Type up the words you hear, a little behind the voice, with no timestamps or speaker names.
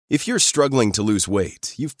If you're struggling to lose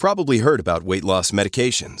weight, you've probably heard about weight loss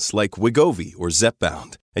medications like Wegovy or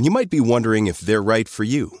Zepbound, and you might be wondering if they're right for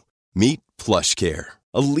you. Meet PlushCare,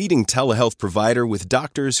 a leading telehealth provider with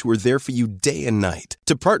doctors who are there for you day and night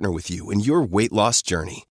to partner with you in your weight loss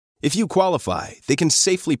journey. If you qualify, they can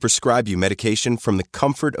safely prescribe you medication from the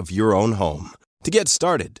comfort of your own home. To get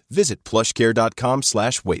started, visit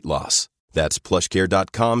plushcare.com/weightloss. That's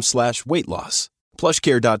plushcare.com/weightloss.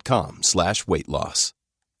 plushcare.com/weightloss.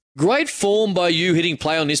 Great form by you hitting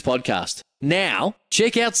play on this podcast. Now,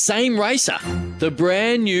 check out Same Racer, the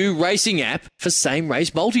brand new racing app for same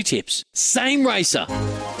race multi-tips. Same Racer.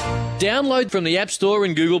 Download from the App Store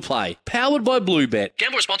and Google Play. Powered by Bluebet.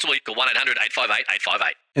 Gamble responsibly. Call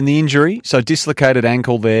 1-800-858-858. And the injury, so dislocated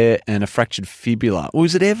ankle there and a fractured fibula.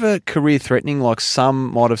 Was it ever career-threatening like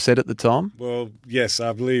some might have said at the time? Well, yes,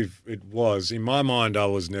 I believe it was. In my mind, I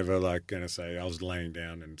was never going to say I was laying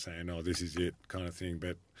down and saying, oh, this is it kind of thing.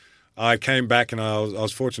 But I came back and I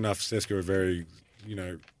was fortunate enough. Cesca were very,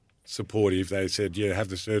 supportive. They said, yeah, have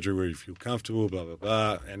the surgery where you feel comfortable, blah, blah,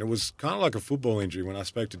 blah. And it was kind of like a football injury. When I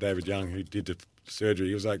spoke to David Young, who did the surgery,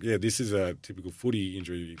 he was like, yeah, this is a typical footy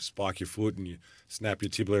injury. You spike your foot and you snap your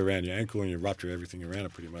tibia around your ankle and you rupture everything around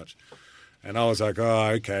it pretty much. And I was like,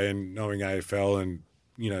 oh, okay. And knowing AFL and,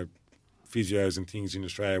 physios and things in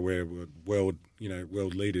Australia where we're world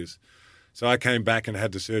leaders. So I came back and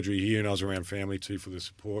had the surgery here and I was around family too for the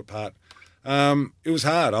support part. It was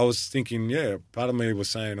hard. I was thinking, part of me was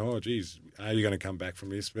saying, oh, geez, are you going to come back from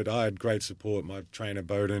this? But I had great support. My trainer,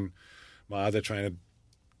 Bowden, my other trainer,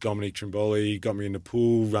 Dominic Trimboli, got me in the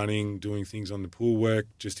pool, running, doing things on the pool work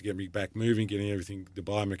just to get me back moving, getting everything, the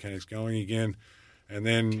biomechanics going again. And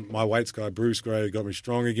then my weights guy, Bruce Gray, got me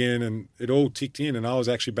strong again, and it all ticked in. And I was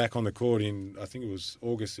actually back on the court in, I think it was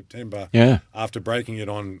August, September, after breaking it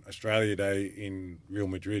on Australia Day in Real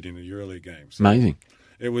Madrid in the EuroLeague games. So amazing.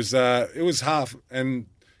 It was half, and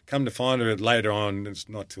come to find it later on, it's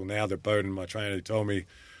not till now that Bowden, my trainer, told me,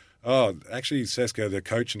 oh, actually Cesca, the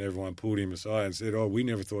coach and everyone pulled him aside and said, oh, we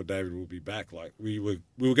never thought David would be back. Like we were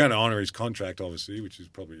going to honour his contract, obviously, which is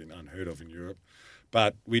probably unheard of in Europe.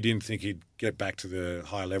 But we didn't think he'd get back to the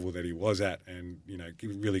high level that he was at and,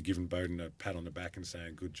 really giving Bowden a pat on the back and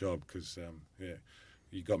saying, good job, because,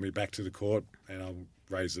 you got me back to the court and I'll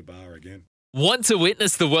raise the bar again. Want to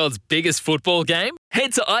witness the world's biggest football game?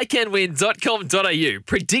 Head to iCanWin.com.au,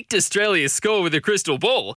 predict Australia's score with a crystal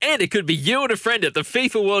ball, and it could be you and a friend at the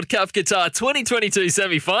FIFA World Cup Qatar 2022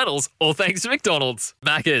 semi-finals, all thanks to McDonald's.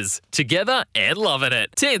 Maccas, together and loving it.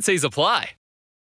 TNCs apply.